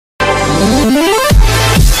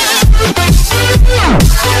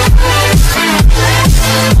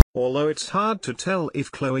although it's hard to tell if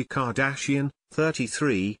Khloe Kardashian,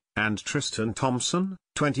 33, and Tristan Thompson,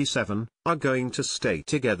 27, are going to stay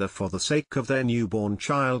together for the sake of their newborn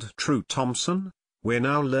child True Thompson, we're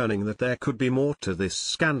now learning that there could be more to this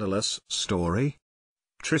scandalous story.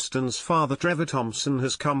 Tristan's father Trevor Thompson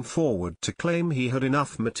has come forward to claim he had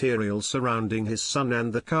enough material surrounding his son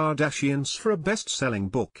and the Kardashians for a best-selling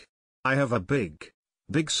book. "I have a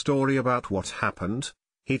big story about what happened,"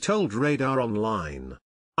 he told Radar Online.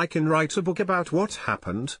 "I can write a book about what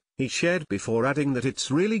happened," he shared before adding that it's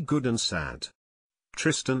really good and sad.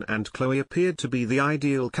 Tristan and Khloe appeared to be the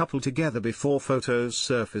ideal couple together before photos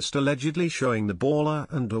surfaced allegedly showing the baller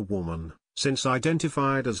and a woman, since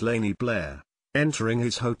identified as Lainey Blair, entering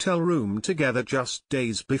his hotel room together just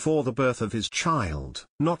days before the birth of his child.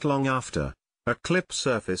 Not long after, a clip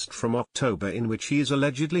surfaced from October in which he is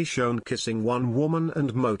allegedly shown kissing one woman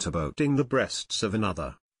and motorboating the breasts of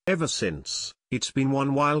another. Ever since, it's been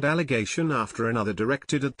one wild allegation after another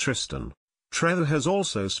directed at Tristan. Trevor has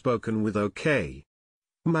also spoken with OK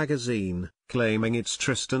Magazine, claiming it's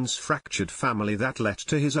Tristan's fractured family that led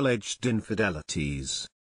to his alleged infidelities.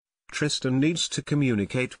 "Tristan needs to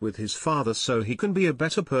communicate with his father so he can be a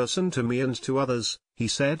better person to me and to others," he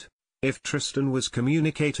said. "If Tristan was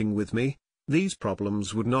communicating with me, these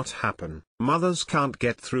problems would not happen. Mothers can't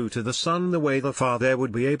get through to the son the way the father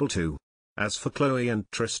would be able to." As for Khloe and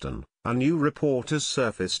Tristan, a new report has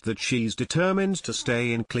surfaced that she's determined to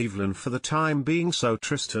stay in Cleveland for the time being so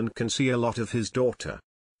Tristan can see a lot of his daughter.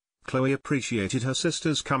 Khloe appreciated her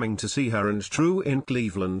sisters coming to see her and True in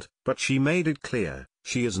Cleveland, but she made it clear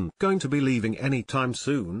she isn't going to be leaving anytime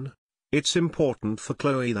soon. "It's important for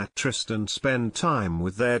Khloe that Tristan spend time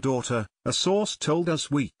with their daughter," a source told Us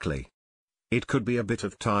Weekly. "It could be a bit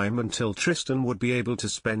of time until Tristan would be able to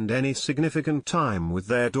spend any significant time with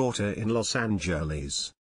their daughter in Los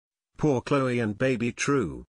Angeles. Poor Khloe and baby True."